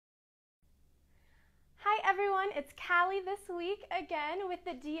everyone, it's Callie this week again with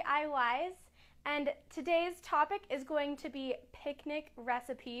the DIYs, and today's topic is going to be picnic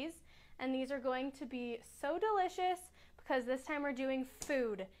recipes, and these are going to be so delicious because this time we're doing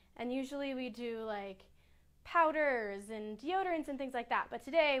food, and usually we do like powders and deodorants and things like that, but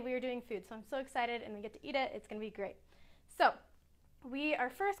today we are doing food, so I'm so excited and we get to eat it. It's going to be great. So we are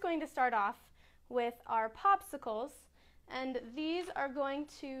first going to start off with our popsicles. And these are going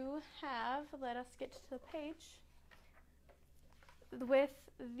to have, let us get to the page, with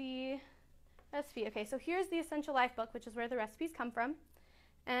the recipe. Okay, so here's the Essential Life book, which is where the recipes come from.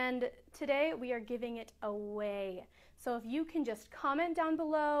 And today we are giving it away. So if you can just comment down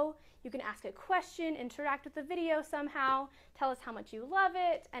below, you can ask a question, interact with the video somehow, tell us how much you love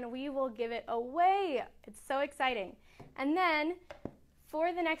it, and we will give it away. It's so exciting. And then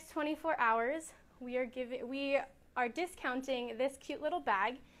for the next 24 hours, we are discounting this cute little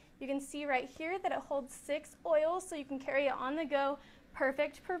bag. You can see right here that it holds 6 oils, so you can carry it on the go.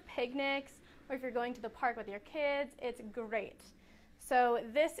 Perfect for picnics, or if you're going to the park with your kids, it's great. So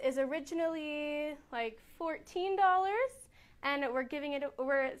this is originally like $14, and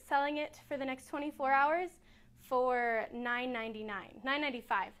we're selling it for the next 24 hours for $9.99,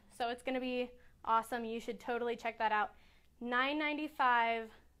 $9.95. So it's gonna be awesome. You should totally check that out. $9.95,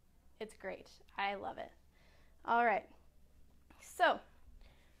 it's great. I love it. All right, so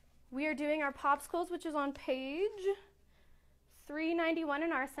we are doing our popsicles, which is on page 391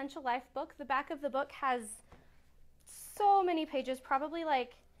 in our Essential Life book. The back of the book has so many pages, probably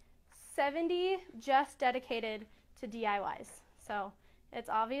like 70 just dedicated to DIYs. So it's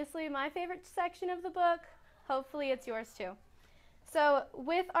obviously my favorite section of the book. Hopefully it's yours too. So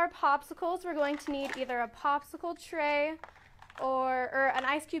with our popsicles, we're going to need either a popsicle tray or an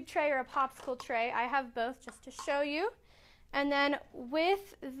ice cube tray or a popsicle tray. I have both just to show you. And then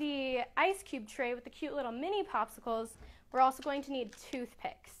with the ice cube tray with the cute little mini popsicles, we're also going to need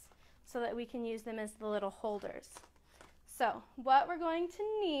toothpicks so that we can use them as the little holders. So what we're going to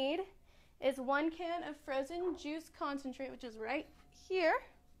need is 1 can of frozen juice concentrate, which is right here.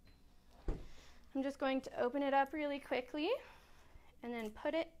 I'm just going to open it up really quickly and then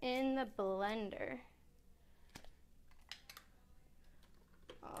put it in the blender.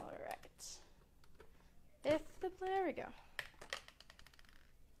 All right, there we go.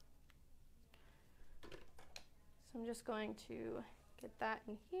 So I'm just going to get that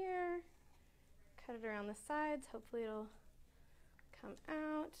in here, cut it around the sides, hopefully it'll come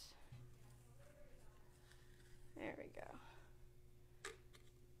out. There we go.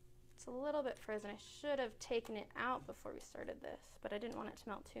 It's a little bit frozen. I should have taken it out before we started this, but I didn't want it to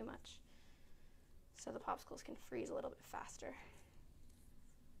melt too much, so the popsicles can freeze a little bit faster.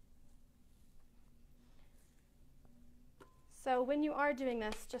 So when you are doing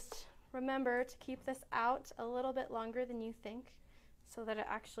this, just remember to keep this out a little bit longer than you think so that it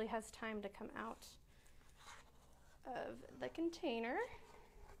actually has time to come out of the container.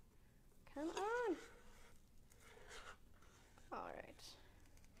 Come on. All right.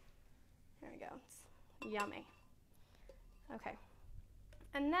 There we go. It's yummy. Okay.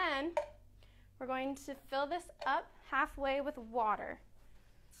 And then we're going to fill this up halfway with water.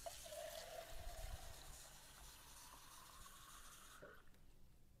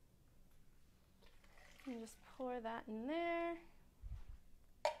 And just pour that in there.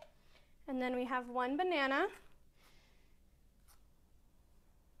 And then we have 1 banana.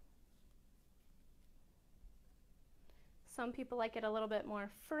 Some people like it a little bit more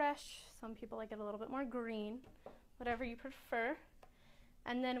fresh. Some people like it a little bit more green, whatever you prefer.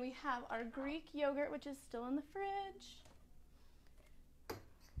 And then we have our Greek yogurt, which is still in the fridge.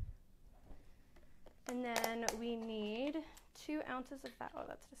 And then we need 2 ounces of that. Oh,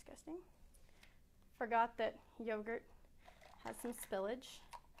 that's disgusting. Forgot that yogurt has some spillage.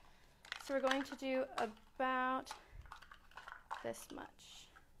 So we're going to do about this much.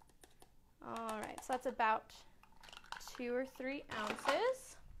 All right, so that's about 2 or 3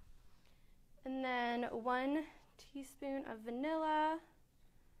 ounces. And then 1 teaspoon of vanilla,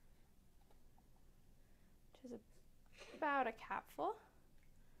 which is about a capful.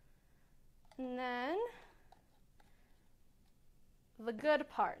 And then the good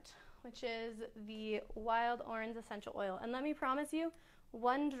part, which is the wild orange essential oil. And let me promise you,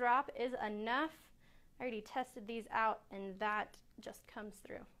 1 drop is enough. I already tested these out and that just comes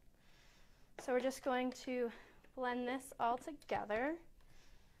through. So we're just going to blend this all together.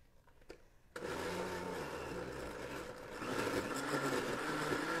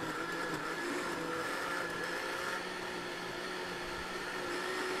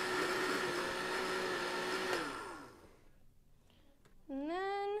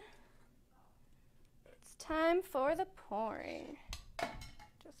 time for the pouring.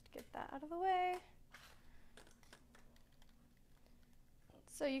 Just get that out of the way.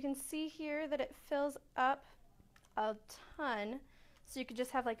 So you can see here that it fills up a ton. So you could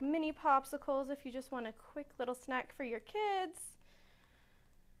just have like mini popsicles if you just want a quick little snack for your kids.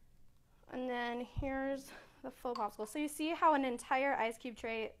 And then here's the full popsicle. So you see how an entire ice cube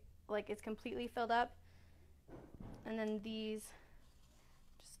tray like is completely filled up? And then these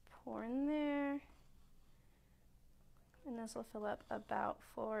just pour in there. And this will fill up about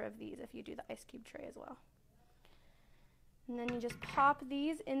 4 of these if you do the ice cube tray as well. And then you just pop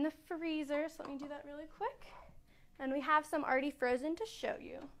these in the freezer. So let me do that really quick. And we have some already frozen to show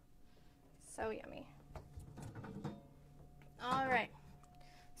you. So yummy. All right.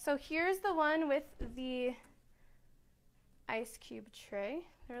 So here's the one with the ice cube tray.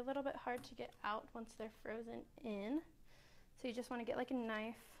 They're a little bit hard to get out once they're frozen in. So you just want to get like a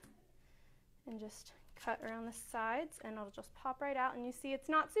knife and just cut around the sides and it'll just pop right out. And you see it's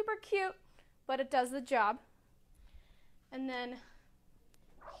not super cute, but it does the job. And then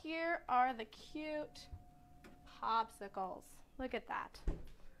here are the cute popsicles. Look at that.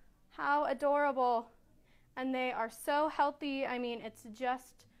 How adorable. And they are so healthy. I mean, it's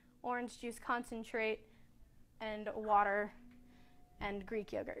just orange juice concentrate and water and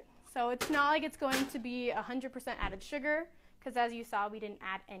Greek yogurt. So it's not like it's going to be 100% added sugar, because as you saw, we didn't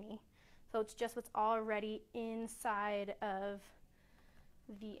add any. So it's just what's already inside of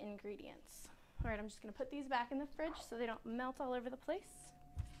the ingredients. All right, I'm just going to put these back in the fridge so they don't melt all over the place.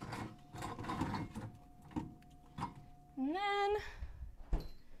 And then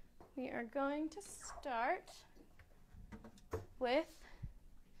we are going to start with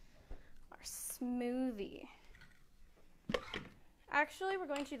our smoothie. Actually, we're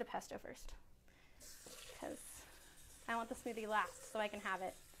going to do the pesto first because I want the smoothie last so I can have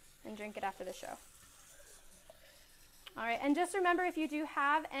it and drink it after the show. All right, and just remember, if you do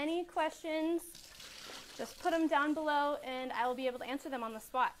have any questions, just put them down below and I will be able to answer them on the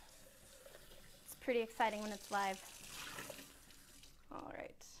spot. It's pretty exciting when it's live. All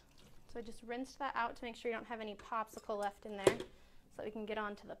right, so I just rinsed that out to make sure you don't have any popsicle left in there so that we can get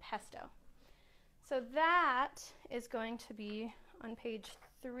on to the pesto. So that is going to be on page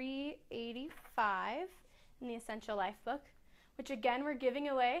 385 in the Essential Life book, which again we're giving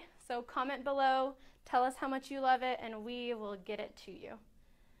away. So comment below, tell us how much you love it, and we will get it to you.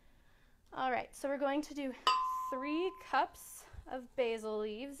 All right, so we're going to do 3 cups of basil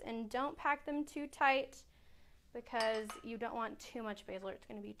leaves, and don't pack them too tight because you don't want too much basil or it's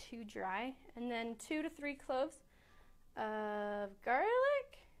going to be too dry. And then 2 to 3 cloves of garlic,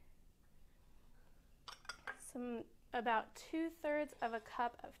 about 2/3 of a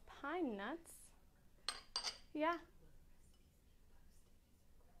cup of pine nuts. Yeah.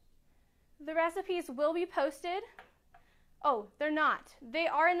 The recipes will be posted. Oh, they're not. They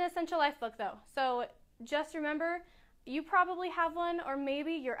are in the Essential Life book though. So just remember, you probably have one, or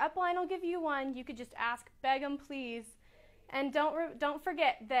maybe your upline will give you one. You could just ask, beg them please. And don't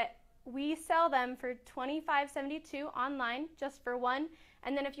forget that we sell them for $25.72 online just for one.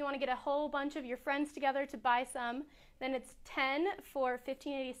 And then if you want to get a whole bunch of your friends together to buy some, then it's 10 for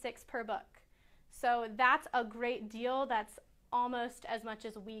 $15.86 per book. So that's a great deal. That's almost as much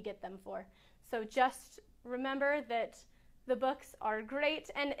as we get them for. So just remember that the books are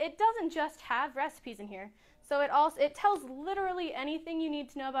great, and it doesn't just have recipes in here. So it tells literally anything you need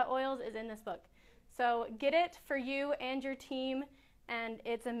to know about oils is in this book. So get it for you and your team, and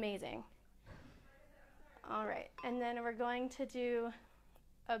it's amazing. All right, and then we're going to do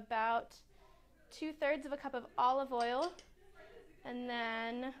about 2/3 of a cup of olive oil, and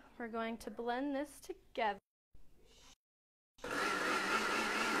then we're going to blend this together.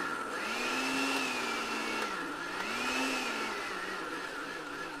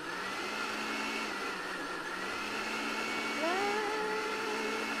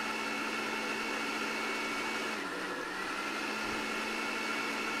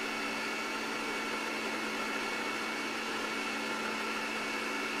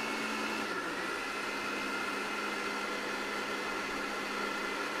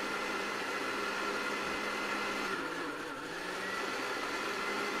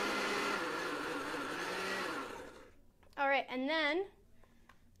 All right, and then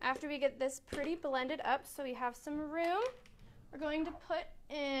after we get this pretty blended up so we have some room, we're going to put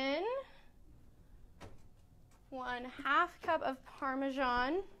in 1/2 cup of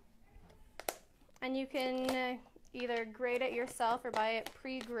Parmesan, and you can either grate it yourself or buy it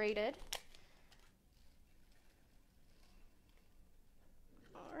pre-grated.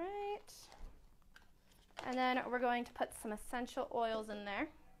 All right, and then we're going to put some essential oils in there.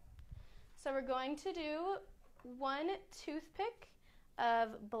 So we're going to do 1 toothpick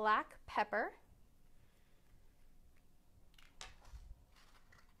of black pepper.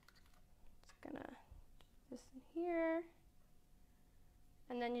 Just gonna put this in here.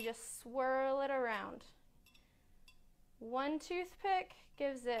 And then you just swirl it around. 1 toothpick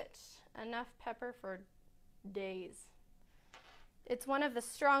gives it enough pepper for days. It's one of the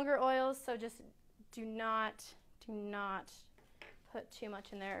stronger oils, so just do not put too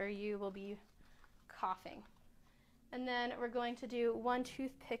much in there or you will be coughing. And then we're going to do 1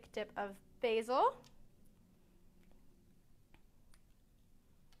 toothpick dip of basil.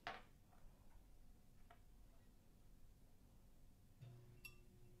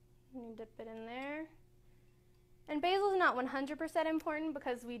 You dip it in there. And basil is not 100% important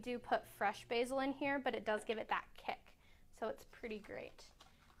because we do put fresh basil in here, but it does give it that kick. So it's pretty great.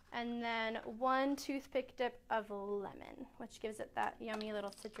 And then 1 toothpick dip of lemon, which gives it that yummy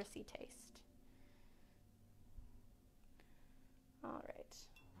little citrusy taste. All right.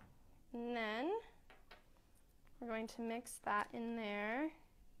 And then we're going to mix that in there.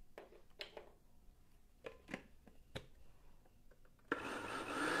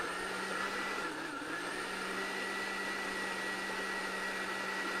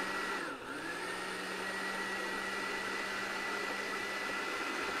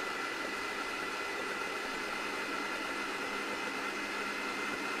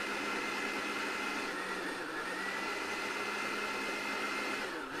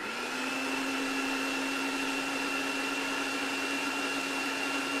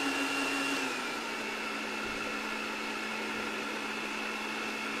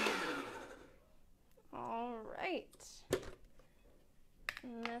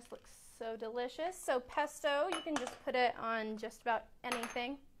 And this looks so delicious. So pesto, you can just put it on just about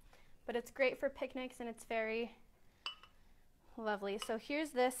anything, but it's great for picnics and it's very lovely. So here's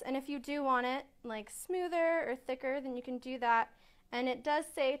this, and if you do want it like smoother or thicker, then you can do that. And it does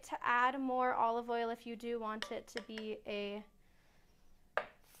say to add more olive oil if you do want it to be a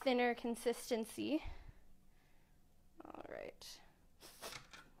thinner consistency. All right.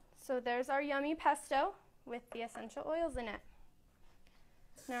 So there's our yummy pesto with the essential oils in it.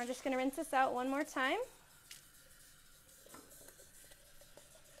 Now we're just going to rinse this out one more time.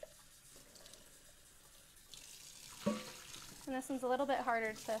 And this one's a little bit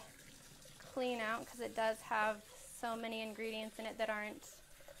harder to clean out because it does have so many ingredients in it that aren't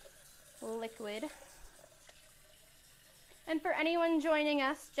liquid. And for anyone joining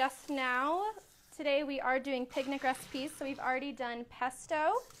us just now, today we are doing picnic recipes. So we've already done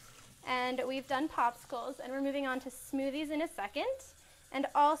pesto and we've done popsicles, and we're moving on to smoothies in a second. And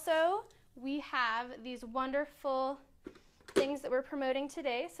also, we have these wonderful things that we're promoting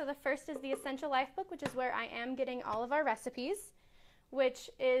today. So the first is the Essential Life Book, which is where I am getting all of our recipes, which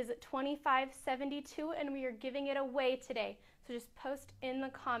is $25.72, and we are giving it away today. So just post in the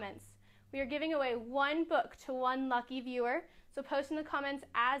comments. We are giving away 1 book to 1 lucky viewer. So post in the comments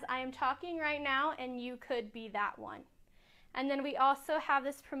as I am talking right now, and you could be that one. And then we also have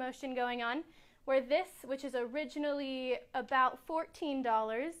this promotion going on, where this, which is originally about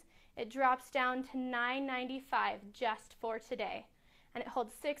 $14, it drops down to $9.95 just for today. And it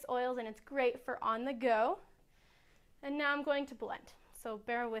holds 6 oils and it's great for on the go. And now I'm going to blend. So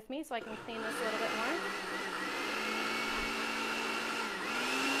bear with me so I can clean this a little bit more.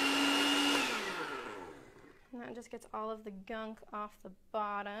 And that just gets all of the gunk off the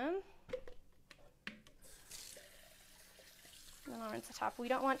bottom. And then I'll rinse the top. We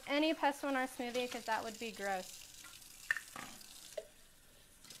don't want any pesto in our smoothie because that would be gross.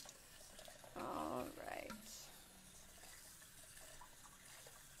 All right.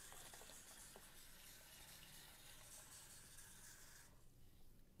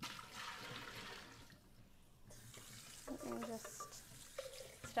 And just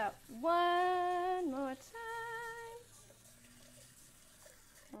stop one more time.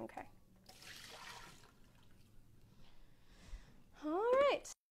 Okay. All right,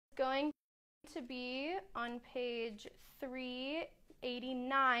 going to be on page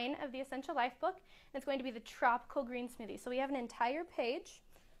 389 of the Essential Life Book, and it's going to be the Tropical Green Smoothie. So we have an entire page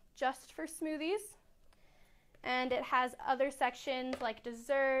just for smoothies, and it has other sections like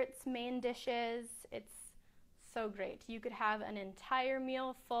desserts, main dishes. It's so great. You could have an entire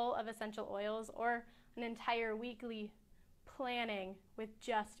meal full of essential oils or an entire weekly planning with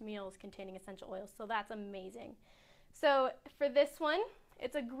just meals containing essential oils, so that's amazing. So for this one,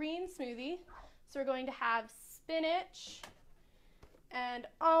 it's a green smoothie. So we're going to have spinach and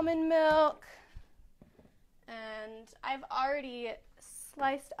almond milk. And I've already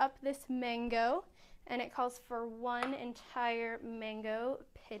sliced up this mango, and it calls for 1 entire mango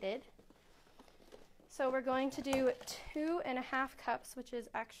pitted. So we're going to do 2.5 cups, which is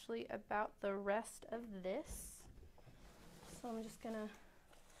actually about the rest of this. So I'm just gonna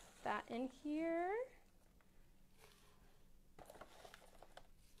put that in here.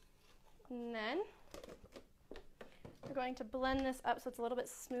 And then we're going to blend this up so it's a little bit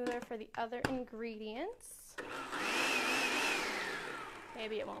smoother for the other ingredients.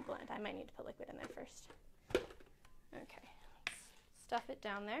 Maybe it won't blend. I might need to put liquid in there first. Okay, let's stuff it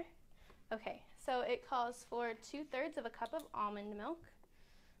down there. Okay, so it calls for 2/3 of a cup of almond milk,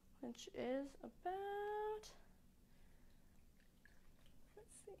 which is about,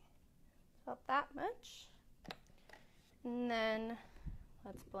 let's see, about that much. And then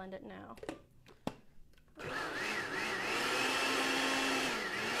let's blend it now.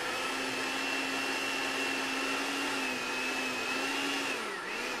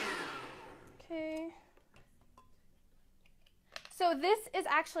 Okay. So this is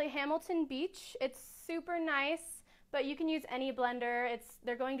actually Hamilton Beach. It's super nice, but you can use any blender.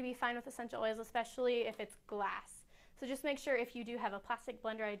 They're going to be fine with essential oils, especially if it's glass. So just make sure if you do have a plastic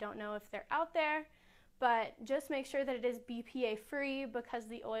blender, I don't know if they're out there, but just make sure that it is BPA free, because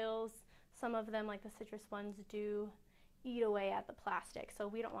the oils, some of them like the citrus ones, do eat away at the plastic, so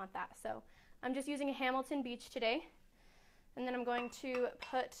we don't want that. So I'm just using a Hamilton Beach today, and then I'm going to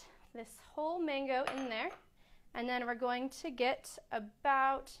put this whole mango in there, and then we're going to get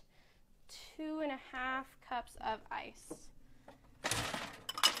about 2.5 cups of ice.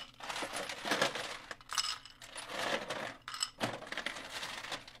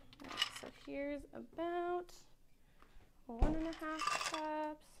 So here's about 1.5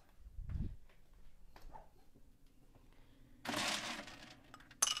 cups.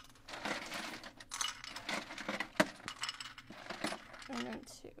 And then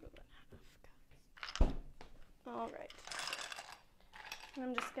 2.5 cups. All right. And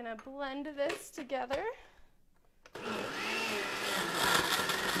I'm just gonna blend this together.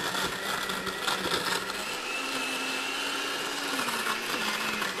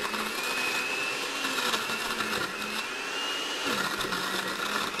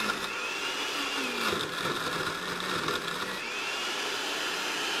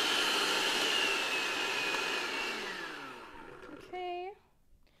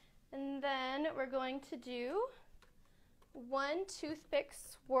 We're going to do 1 toothpick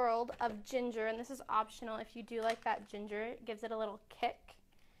swirled of ginger, and this is optional if you do like that ginger. It gives it a little kick.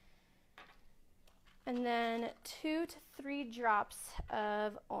 And then 2 to 3 drops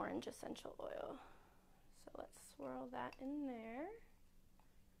of orange essential oil. So let's swirl that in there.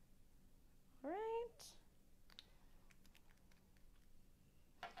 All right.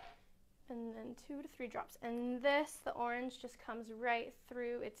 And then 2 to 3 drops. And this, the orange, just comes right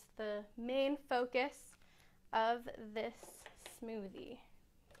through. It's the main focus of this smoothie.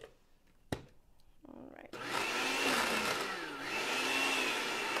 All right.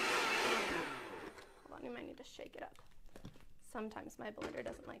 Hold on, you might need to shake it up. Sometimes my blender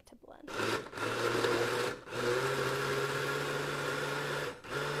doesn't like to blend.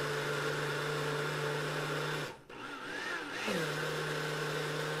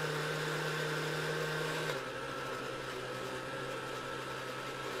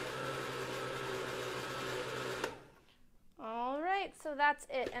 So that's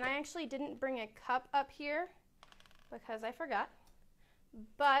it, and I actually didn't bring a cup up here because I forgot,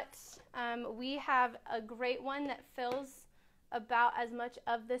 but we have a great one that fills about as much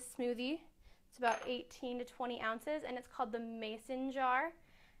of this smoothie. It's about 18 to 20 ounces, and it's called the Mason jar,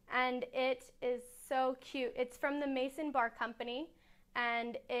 and it is so cute. It's from the Mason Bar Company,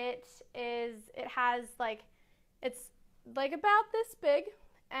 and it's like about this big,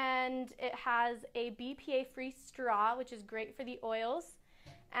 and it has a BPA-free straw, which is great for the oils,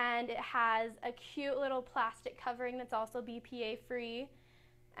 and it has a cute little plastic covering that's also BPA-free,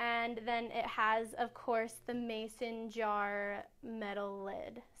 and then it has, of course, the Mason jar metal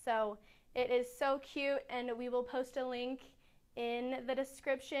lid. So it is so cute, and we will post a link in the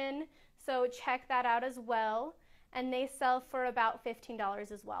description, so check that out as well, and they sell for about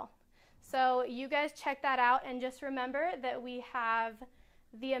 $15 as well. So you guys check that out, and just remember that we have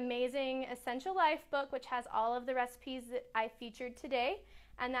the amazing Essential Life book, which has all of the recipes that I featured today,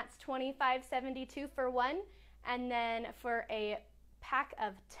 and that's $25.72 for one, and then for a pack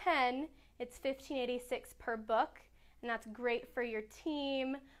of 10, it's $15.86 per book, and that's great for your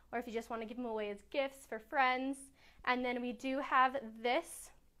team, or if you just want to give them away as gifts for friends. And then we do have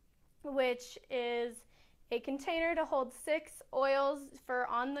this, which is a container to hold 6 oils for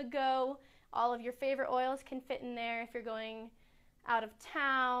on the go. All of your favorite oils can fit in there if you're going out of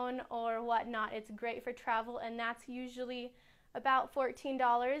town or whatnot. It's great for travel, and that's usually about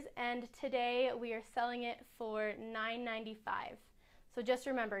 $14, and today we are selling it for $9.95. So just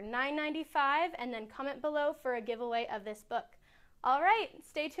remember, $9.95, and then comment below for a giveaway of this book. All right,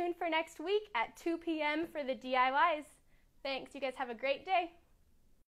 stay tuned for next week at 2 p.m. for the DIYs. Thanks. You guys have a great day.